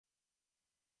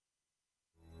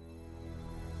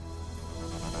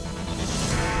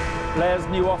Blair's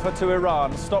new offer to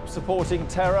Iran: stop supporting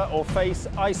terror or face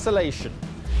isolation.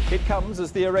 It comes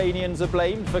as the Iranians are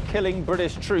blamed for killing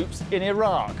British troops in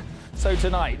Iraq. So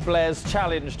tonight, Blair's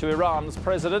challenge to Iran's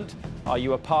president: are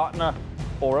you a partner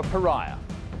or a pariah?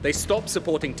 They stop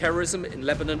supporting terrorism in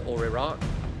Lebanon or Iraq.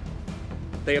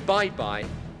 They abide by,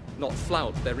 not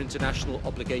flout, their international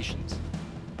obligations.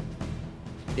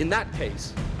 In that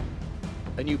case,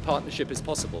 a new partnership is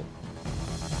possible.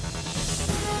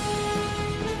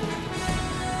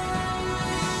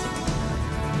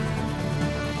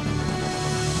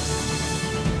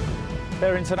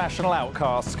 They're international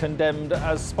outcasts condemned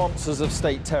as sponsors of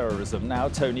state terrorism. Now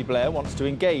Tony Blair wants to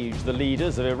engage the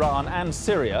leaders of Iran and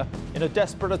Syria in a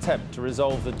desperate attempt to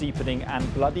resolve the deepening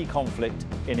and bloody conflict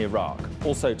in Iraq.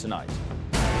 Also tonight,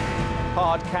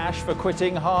 hard cash for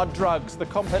quitting hard drugs, the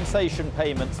compensation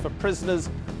payments for prisoners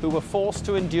who were forced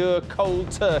to endure cold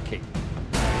turkey.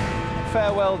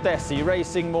 Farewell Desi,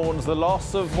 racing mourns the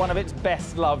loss of one of its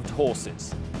best-loved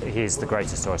horses. He's the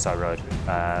greatest horse I rode.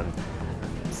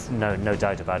 No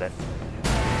doubt about it.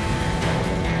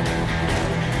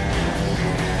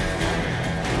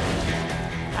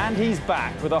 And he's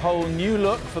back with a whole new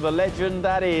look for the legend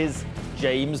that is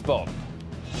James Bond.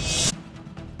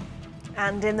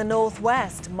 And in the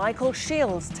northwest, Michael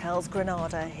Shields tells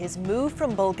Granada his move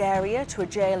from Bulgaria to a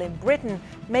jail in Britain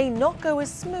may not go as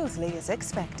smoothly as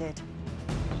expected.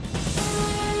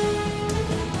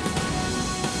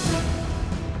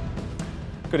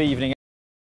 Good evening.